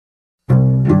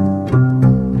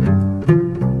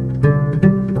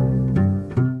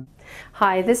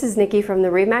Hi, this is Nikki from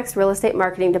the RE/MAX Real Estate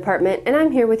Marketing Department, and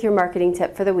I'm here with your marketing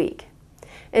tip for the week.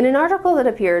 In an article that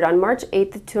appeared on March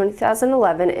 8,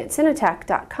 2011 at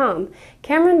Synattack.com,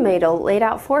 Cameron Madel laid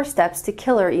out 4 steps to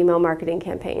killer email marketing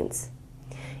campaigns.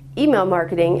 Email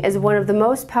marketing is one of the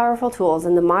most powerful tools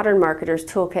in the modern marketer's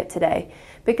toolkit today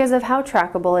because of how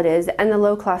trackable it is and the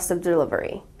low cost of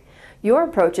delivery. Your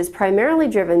approach is primarily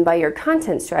driven by your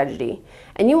content strategy,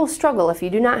 and you will struggle if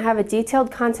you do not have a detailed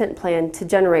content plan to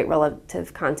generate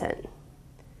relevant content.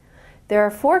 There are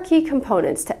 4 key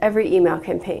components to every email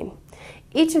campaign.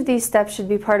 Each of these steps should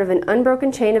be part of an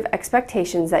unbroken chain of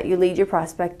expectations that you lead your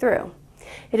prospect through.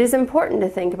 It is important to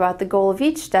think about the goal of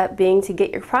each step being to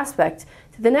get your prospect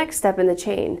to the next step in the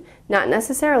chain, not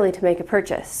necessarily to make a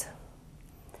purchase.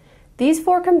 These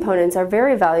 4 components are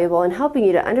very valuable in helping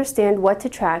you to understand what to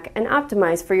track and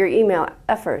optimize for your email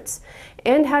efforts,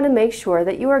 and how to make sure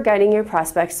that you are guiding your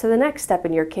prospects to the next step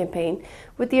in your campaign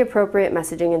with the appropriate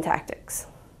messaging and tactics.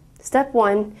 Step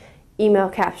 1. Email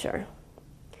capture.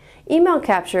 Email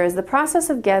capture is the process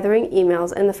of gathering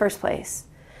emails in the first place.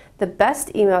 The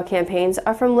best email campaigns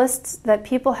are from lists that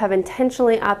people have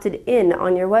intentionally opted in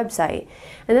on your website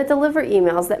and that deliver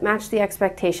emails that match the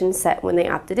expectations set when they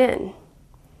opted in.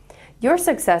 Your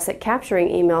success at capturing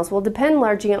emails will depend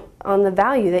largely on the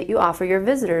value that you offer your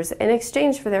visitors in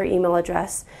exchange for their email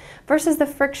address versus the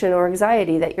friction or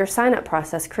anxiety that your sign-up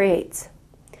process creates.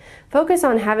 Focus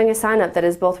on having a sign-up that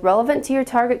is both relevant to your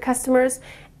target customers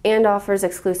and offers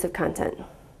exclusive content.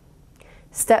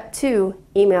 Step 2.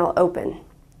 Email open.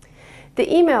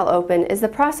 The email open is the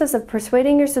process of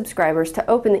persuading your subscribers to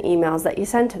open the emails that you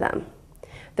send to them.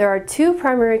 There are 2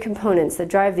 primary components that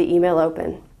drive the email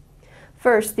open.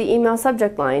 First, the email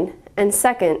subject line, and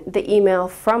second, the email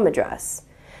from address.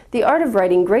 The art of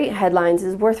writing great headlines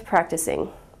is worth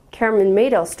practicing. Cameron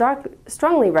Madel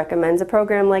strongly recommends a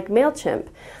program like MailChimp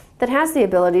that has the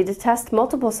ability to test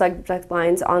multiple subject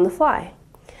lines on the fly.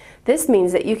 This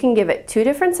means that you can give it 2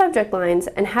 different subject lines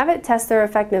and have it test their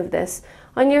effectiveness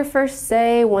on your first,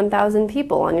 say, 1,000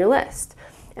 people on your list,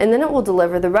 and then it will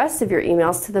deliver the rest of your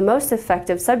emails to the most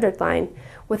effective subject line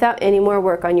without any more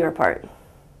work on your part.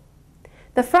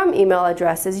 The from email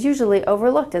address is usually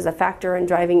overlooked as a factor in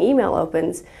driving email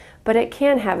opens, but it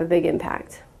can have a big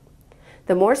impact.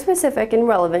 The more specific and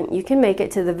relevant you can make it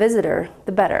to the visitor,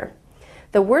 the better.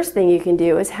 The worst thing you can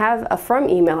do is have a from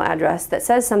email address that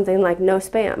says something like no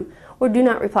spam or do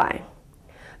not reply.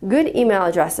 Good email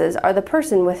addresses are the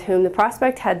person with whom the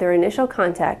prospect had their initial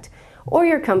contact or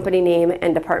your company name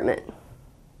and department.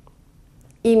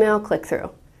 Email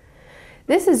click-through.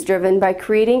 This is driven by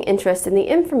creating interest in the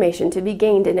information to be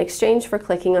gained in exchange for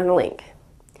clicking on a link.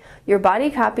 Your body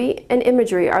copy and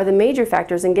imagery are the major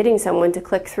factors in getting someone to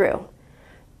click through.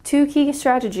 2 key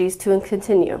strategies to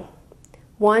continue.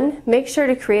 1. Make sure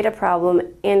to create a problem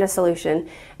and a solution,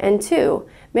 and 2.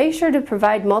 Make sure to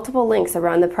provide multiple links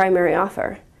around the primary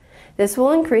offer. This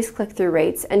will increase click-through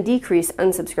rates and decrease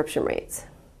unsubscription rates.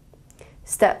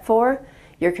 Step 4.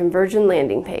 Your conversion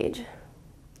landing page.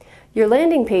 Your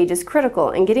landing page is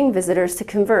critical in getting visitors to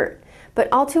convert, but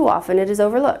all too often it is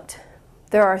overlooked.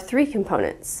 There are 3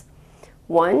 components.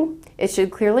 1. It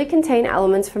should clearly contain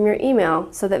elements from your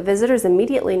email so that visitors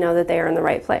immediately know that they are in the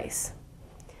right place.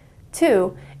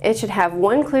 2. It should have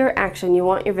one clear action you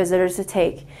want your visitors to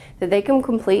take that they can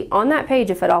complete on that page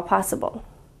if at all possible.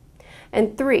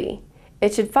 And 3.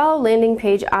 It should follow landing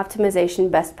page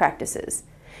optimization best practices.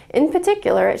 In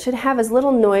particular, it should have as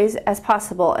little noise as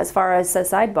possible as far as the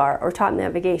sidebar or top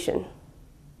navigation.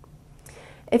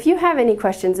 If you have any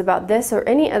questions about this or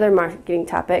any other marketing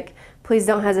topic, please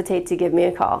don't hesitate to give me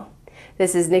a call.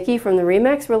 This is Nikki from the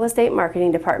RE/MAX Real Estate Marketing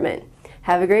Department.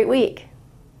 Have a great week.